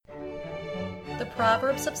The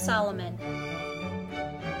Proverbs of Solomon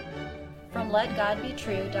from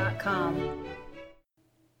LetGodBetrue.com.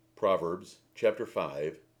 Proverbs chapter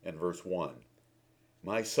 5 and verse 1.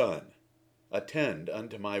 My son, attend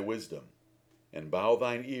unto my wisdom, and bow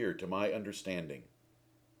thine ear to my understanding.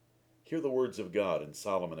 Hear the words of God in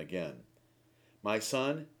Solomon again. My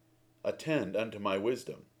son, attend unto my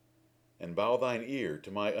wisdom, and bow thine ear to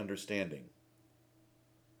my understanding.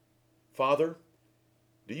 Father,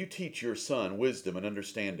 do you teach your son wisdom and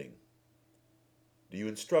understanding? Do you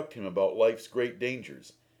instruct him about life's great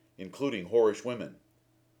dangers, including whorish women?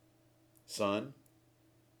 Son,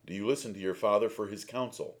 do you listen to your father for his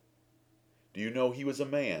counsel? Do you know he was a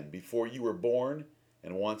man before you were born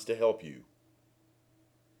and wants to help you?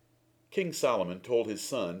 King Solomon told his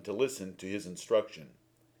son to listen to his instruction.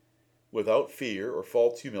 Without fear or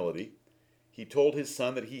false humility, he told his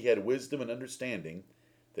son that he had wisdom and understanding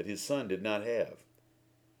that his son did not have.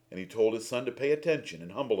 And he told his son to pay attention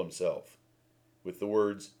and humble himself, with the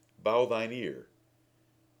words, bow thine ear,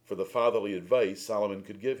 for the fatherly advice Solomon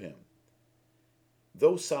could give him.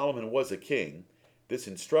 Though Solomon was a king, this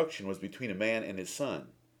instruction was between a man and his son.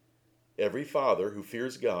 Every father who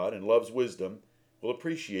fears God and loves wisdom will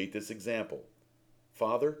appreciate this example.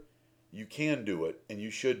 Father, you can do it, and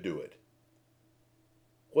you should do it.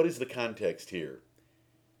 What is the context here?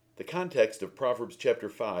 The context of Proverbs chapter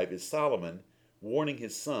 5 is Solomon warning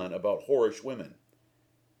his son about whorish women,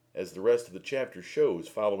 as the rest of the chapter shows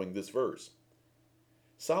following this verse.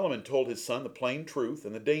 Solomon told his son the plain truth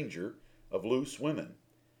and the danger of loose women,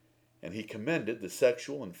 and he commended the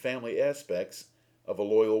sexual and family aspects of a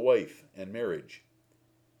loyal wife and marriage.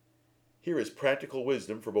 Here is practical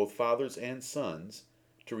wisdom for both fathers and sons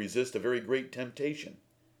to resist a very great temptation,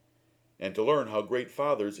 and to learn how great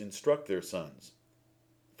fathers instruct their sons.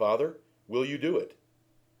 Father, will you do it?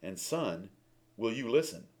 And son, will you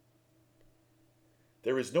listen?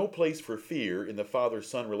 There is no place for fear in the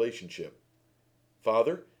father-son relationship.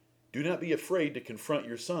 Father, do not be afraid to confront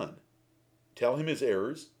your son. Tell him his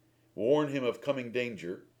errors, warn him of coming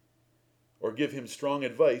danger, or give him strong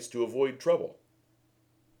advice to avoid trouble.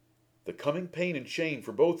 The coming pain and shame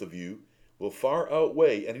for both of you will far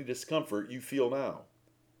outweigh any discomfort you feel now.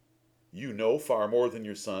 You know far more than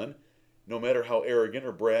your son, no matter how arrogant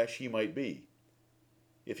or brash he might be.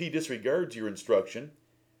 If he disregards your instruction,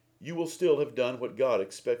 you will still have done what God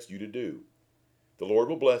expects you to do. The Lord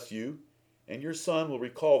will bless you, and your son will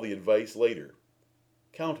recall the advice later.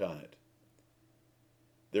 Count on it.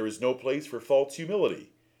 There is no place for false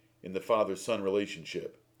humility in the father-son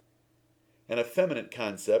relationship. An effeminate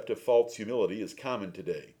concept of false humility is common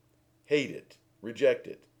today. Hate it. Reject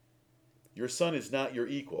it. Your son is not your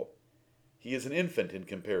equal. He is an infant in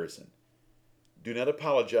comparison. Do not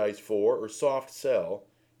apologize for or soft sell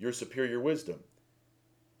your superior wisdom.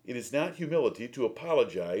 It is not humility to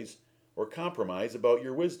apologize or compromise about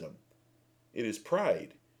your wisdom. It is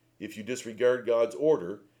pride if you disregard God's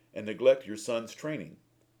order and neglect your son's training.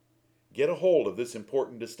 Get a hold of this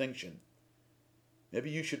important distinction. Maybe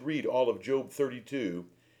you should read all of Job 32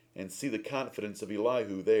 and see the confidence of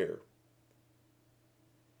Elihu there.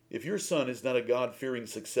 If your son is not a God-fearing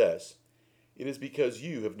success, it is because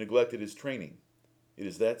you have neglected his training. It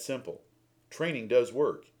is that simple. Training does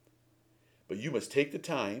work. But you must take the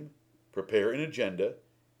time, prepare an agenda,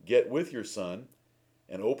 get with your son,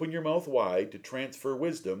 and open your mouth wide to transfer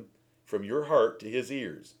wisdom from your heart to his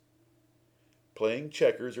ears. Playing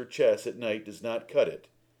checkers or chess at night does not cut it,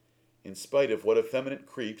 in spite of what effeminate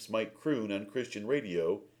creeps might croon on Christian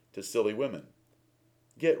radio to silly women.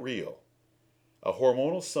 Get real. A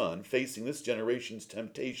hormonal son facing this generation's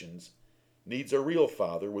temptations needs a real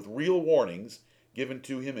father with real warnings given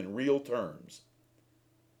to him in real terms.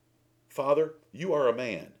 Father, you are a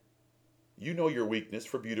man. You know your weakness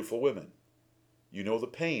for beautiful women. You know the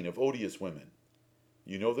pain of odious women.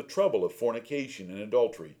 You know the trouble of fornication and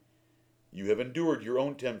adultery. You have endured your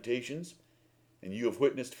own temptations, and you have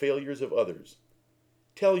witnessed failures of others.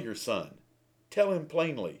 Tell your son. Tell him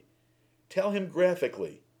plainly. Tell him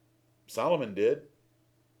graphically. Solomon did.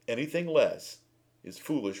 Anything less is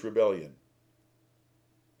foolish rebellion.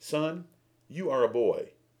 Son, you are a boy.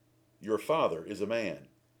 Your father is a man.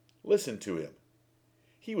 Listen to him.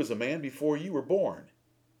 He was a man before you were born.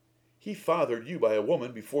 He fathered you by a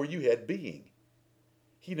woman before you had being.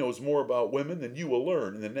 He knows more about women than you will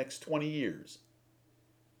learn in the next 20 years.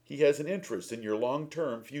 He has an interest in your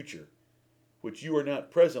long-term future, which you are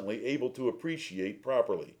not presently able to appreciate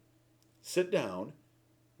properly. Sit down,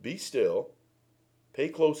 be still, pay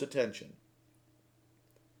close attention.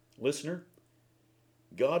 Listener,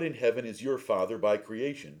 God in heaven is your Father by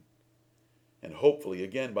creation, and hopefully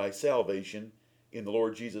again by salvation in the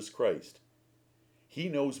Lord Jesus Christ. He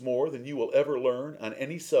knows more than you will ever learn on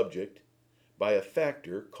any subject by a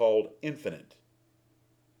factor called infinite.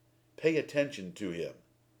 Pay attention to him.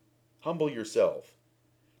 Humble yourself.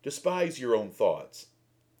 Despise your own thoughts.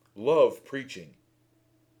 Love preaching.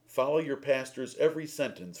 Follow your pastor's every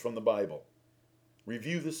sentence from the Bible.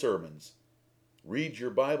 Review the sermons. Read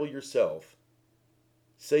your Bible yourself.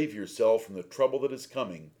 Save yourself from the trouble that is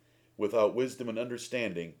coming without wisdom and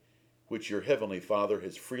understanding, which your Heavenly Father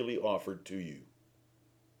has freely offered to you.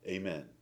 Amen.